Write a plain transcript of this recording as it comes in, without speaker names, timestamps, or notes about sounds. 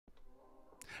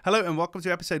Hello and welcome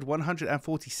to episode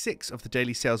 146 of the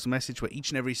Daily Sales Message, where each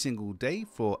and every single day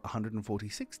for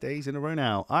 146 days in a row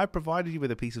now, I've provided you with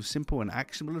a piece of simple and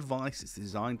actionable advice that's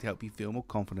designed to help you feel more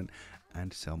confident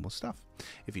and sell more stuff.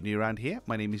 If you're new around here,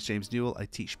 my name is James Newell. I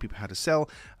teach people how to sell,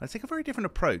 and I take a very different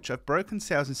approach. I've broken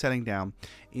sales and selling down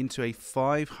into a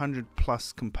 500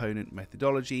 plus component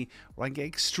methodology where I can get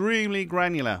extremely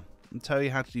granular and tell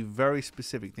you how to do very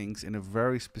specific things in a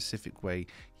very specific way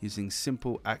using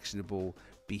simple, actionable,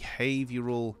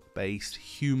 behavioral based,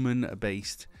 human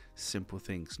based, simple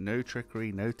things. No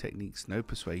trickery, no techniques, no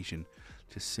persuasion,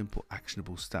 just simple,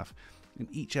 actionable stuff. In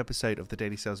each episode of the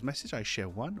Daily Sales Message, I share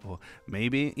one or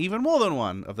maybe even more than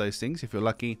one of those things, if you're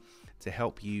lucky, to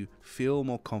help you feel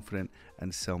more confident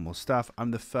and sell more stuff.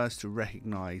 I'm the first to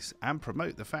recognize and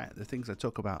promote the fact that the things I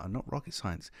talk about are not rocket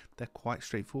science. They're quite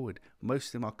straightforward. Most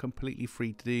of them are completely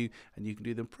free to do, and you can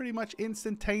do them pretty much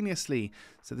instantaneously.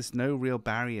 So there's no real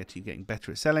barrier to you getting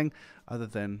better at selling other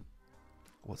than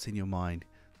what's in your mind.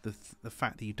 The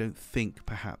fact that you don't think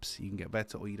perhaps you can get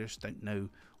better, or you just don't know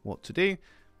what to do.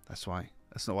 That's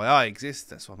not why I exist.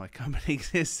 That's why my company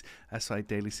exists. That's why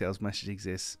Daily Sales Message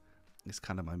exists. It's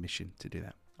kind of my mission to do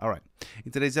that. All right.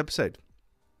 In today's episode,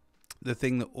 the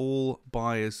thing that all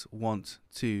buyers want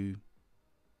to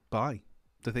buy,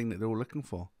 the thing that they're all looking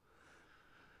for,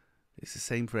 it's the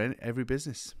same for every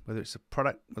business, whether it's a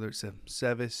product, whether it's a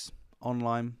service,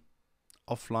 online,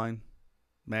 offline,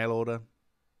 mail order,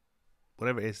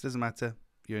 whatever it is, doesn't matter.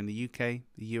 You're in the UK,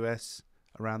 the US,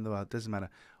 around the world, doesn't matter.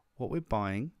 What we're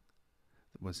buying,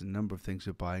 there's a number of things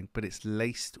we're buying, but it's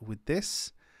laced with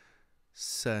this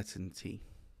certainty.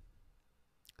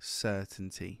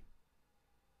 Certainty.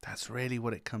 That's really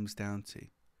what it comes down to.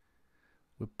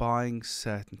 We're buying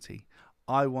certainty.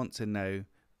 I want to know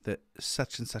that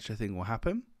such and such a thing will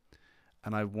happen,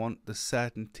 and I want the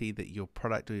certainty that your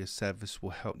product or your service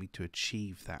will help me to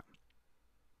achieve that.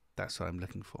 That's what I'm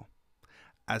looking for.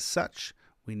 As such,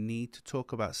 we need to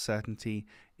talk about certainty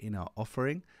in our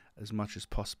offering as much as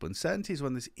possible. And certainty is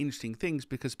one of those interesting things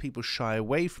because people shy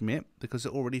away from it because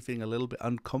they're already feeling a little bit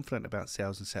unconfident about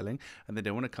sales and selling, and they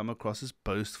don't want to come across as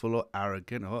boastful or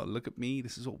arrogant. Oh, look at me,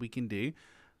 this is what we can do.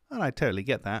 And I totally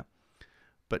get that.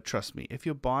 But trust me, if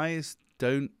your buyers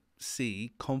don't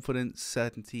see confidence,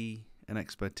 certainty, and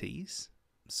expertise,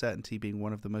 certainty being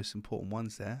one of the most important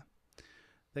ones there,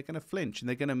 they're going to flinch and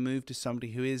they're going to move to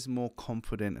somebody who is more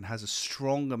confident and has a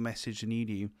stronger message than you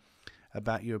do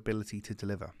about your ability to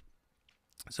deliver.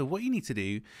 So what you need to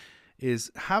do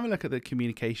is have a look at the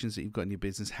communications that you've got in your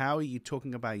business. How are you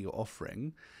talking about your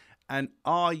offering? And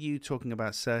are you talking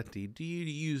about certainty? Do you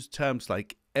use terms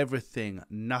like everything,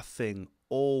 nothing,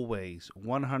 always,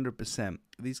 100%,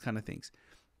 these kind of things?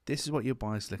 This is what your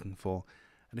buyer's looking for.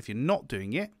 And if you're not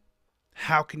doing it,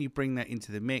 how can you bring that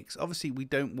into the mix? Obviously, we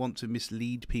don't want to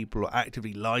mislead people or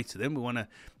actively lie to them. We want to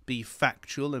be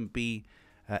factual and be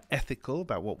ethical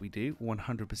about what we do,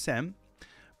 100%.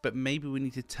 But maybe we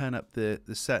need to turn up the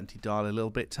certainty dial a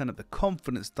little bit, turn up the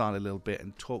confidence dial a little bit,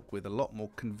 and talk with a lot more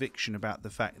conviction about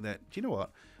the fact that, do you know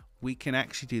what? We can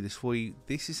actually do this for you.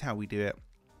 This is how we do it.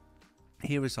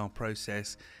 Here is our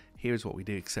process. Here is what we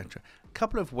do, etc. A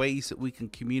couple of ways that we can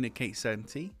communicate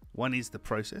certainty. One is the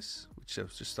process, which I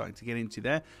was just starting to get into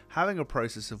there. Having a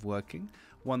process of working,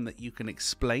 one that you can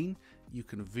explain, you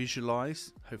can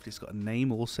visualize. Hopefully it's got a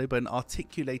name also, but an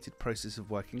articulated process of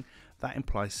working, that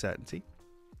implies certainty.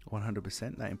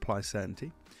 100%, that implies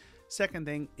certainty. Second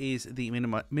thing is the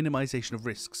minimization of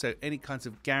risk. So any kinds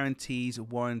of guarantees,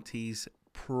 warranties,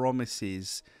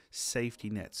 promises, safety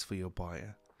nets for your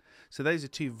buyer. So those are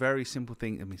two very simple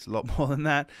things. I mean, it's a lot more than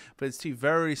that, but it's two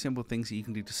very simple things that you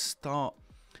can do to start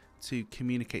to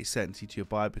communicate certainty to your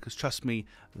buyer, because trust me,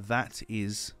 that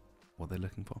is what they're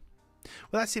looking for.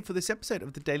 Well, that's it for this episode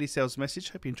of the Daily Sales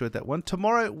Message. Hope you enjoyed that one.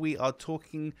 Tomorrow we are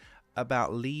talking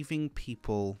about leaving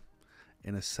people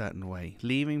in a certain way.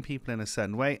 Leaving people in a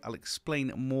certain way. I'll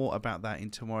explain more about that in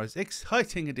tomorrow's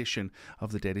exciting edition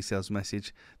of the Daily Sales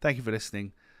Message. Thank you for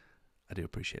listening. I do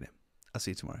appreciate it. I'll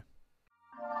see you tomorrow.